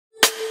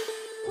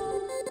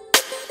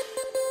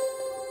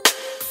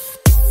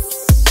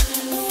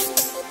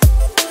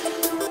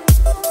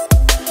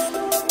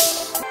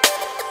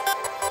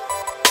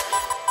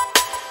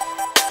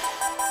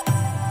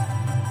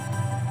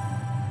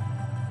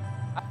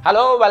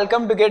Hello,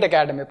 welcome to Gate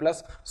Academy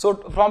Plus. So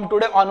from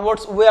today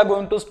onwards, we are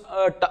going to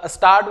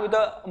start with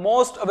the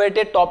most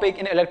awaited topic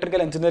in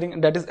electrical engineering,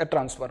 that is a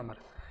transformer.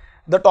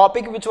 The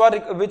topic which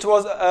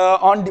was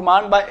on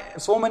demand by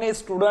so many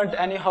students,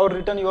 and you have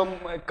written your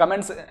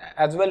comments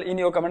as well in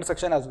your comment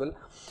section as well.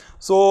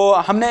 So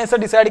हमने ऐसा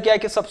decide किया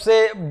कि सबसे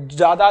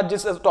ज़्यादा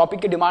जिस topic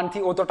की demand थी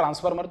वो तो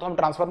ट्रांसफार्मर, तो हम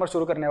ट्रांसफार्मर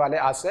शुरू करने वाले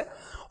आज से।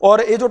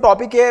 और ये जो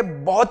टॉपिक है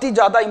बहुत ही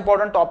ज़्यादा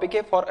इंपॉर्टेंट टॉपिक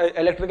है फॉर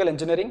इलेक्ट्रिकल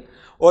इंजीनियरिंग,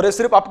 और ये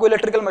सिर्फ आपको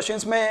इलेक्ट्रिकल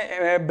मशीन्स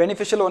में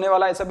बेनिफिशियल होने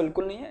वाला है ऐसा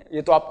बिल्कुल नहीं है,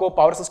 ये तो आपको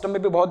पावर सिस्टम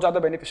में भी बहुत ज़्यादा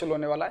बेनिफिशियल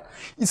होने वाला है।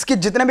 इसके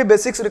जितने भी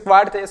बेसिक्स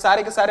रिक्वायर्ड थे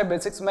सारे के सारे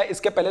बेसिक्स मैं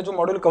इसके पहले जो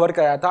मॉड्यूल कवर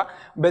कराया था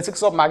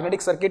बेसिक्स ऑफ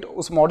मैग्नेटिक सर्किट,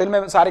 उस मॉड्यूल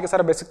में सारे के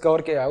सारे बेसिक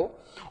कवर किया हूँ।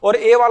 और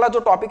ये वाला जो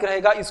टॉपिक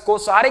रहेगा इसको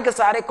सारे के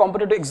सारे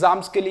कॉम्पिटिटिव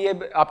एग्जाम्स के लिए,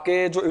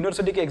 आपके जो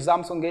यूनिवर्सिटी के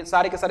एग्जाम्स होंगे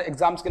सारे के सारे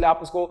एग्जाम्स के लिए आप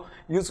उसको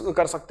यूज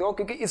कर सकते हो,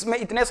 क्योंकि इसमें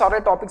इतने सारे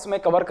टॉपिक्स मैं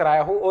कवर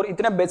कराया हूँ और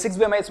इतने बेसिक्स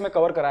भी मैं इसमें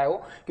कवर कराया हूँ,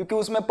 क्योंकि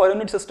उसमें पर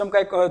यूनिट सिस्टम का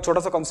एक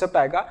छोटा सा कॉन्सेप्ट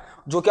आएगा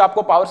जो कि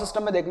आपको पावर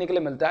सिस्टम में देखने के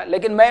लिए मिलता है,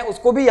 लेकिन मैं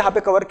उसको भी यहाँ पे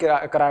कवर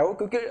कराया हूँ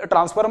क्योंकि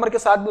ट्रांसफार्मर के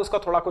साथ भी उसका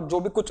थोड़ा कुछ जो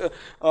भी कुछ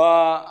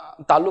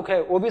ताल्लुक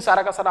है वो भी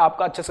सारा का सारा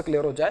आपका अच्छे से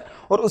क्लियर हो जाए,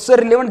 और उससे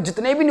रिलेवेंट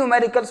जितने भी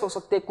न्यूमेरिकल्स हो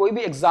सकते हैं, कोई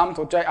भी एग्जाम्स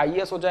हो, चाहे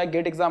आईएएस हो जाए,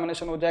 गेट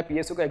एग्जामिनेशन हो जाए,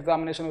 पीएसयू का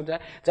एग्जामिनेशन हो जाए,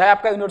 चाहे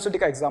आपका यूनिवर्सिटी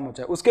का एग्जाम हो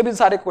जाए, उसके भी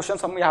सारे क्वेश्चन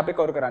हम यहाँ पे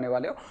कवर कराने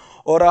वाले हो।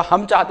 और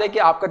हम चाहते हैं कि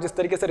आपका जिस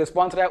तरीके से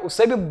रिस्पांस रहा है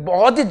उससे भी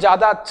बहुत ही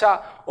ज्यादा अच्छा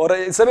और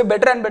इससे भी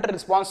बेटर एंड बेटर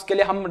रिस्पांस के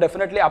लिए हम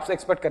डेफिनेटली आपसे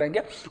एक्सपेक्ट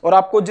करेंगे। और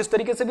आपको जिस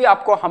तरीके से भी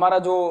आपको हमारा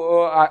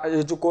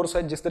जो कोर्स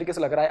है जिस तरीके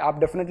से लग रहा है, आप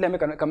डेफिनेटली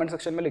हमें कमेंट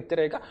सेक्शन में लिखते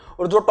रहेगा,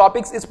 और जो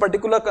टॉपिक्स इस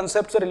पर्टिकुलर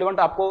कंसेप्ट से रिलेवेंट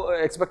आपको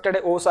एक्सपेक्टेड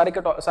है वो सारे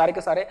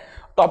के सारे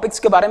टॉपिक्स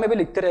के बारे में भी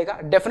लिखते रहेगा।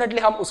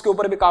 डेफिनेटली हम उसके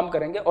ऊपर भी काम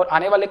करेंगे और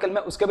आने वाले कल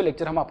में उसके भी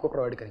लेक्चर हम आपको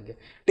प्रोवाइड करेंगे,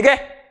 ठीक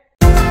है।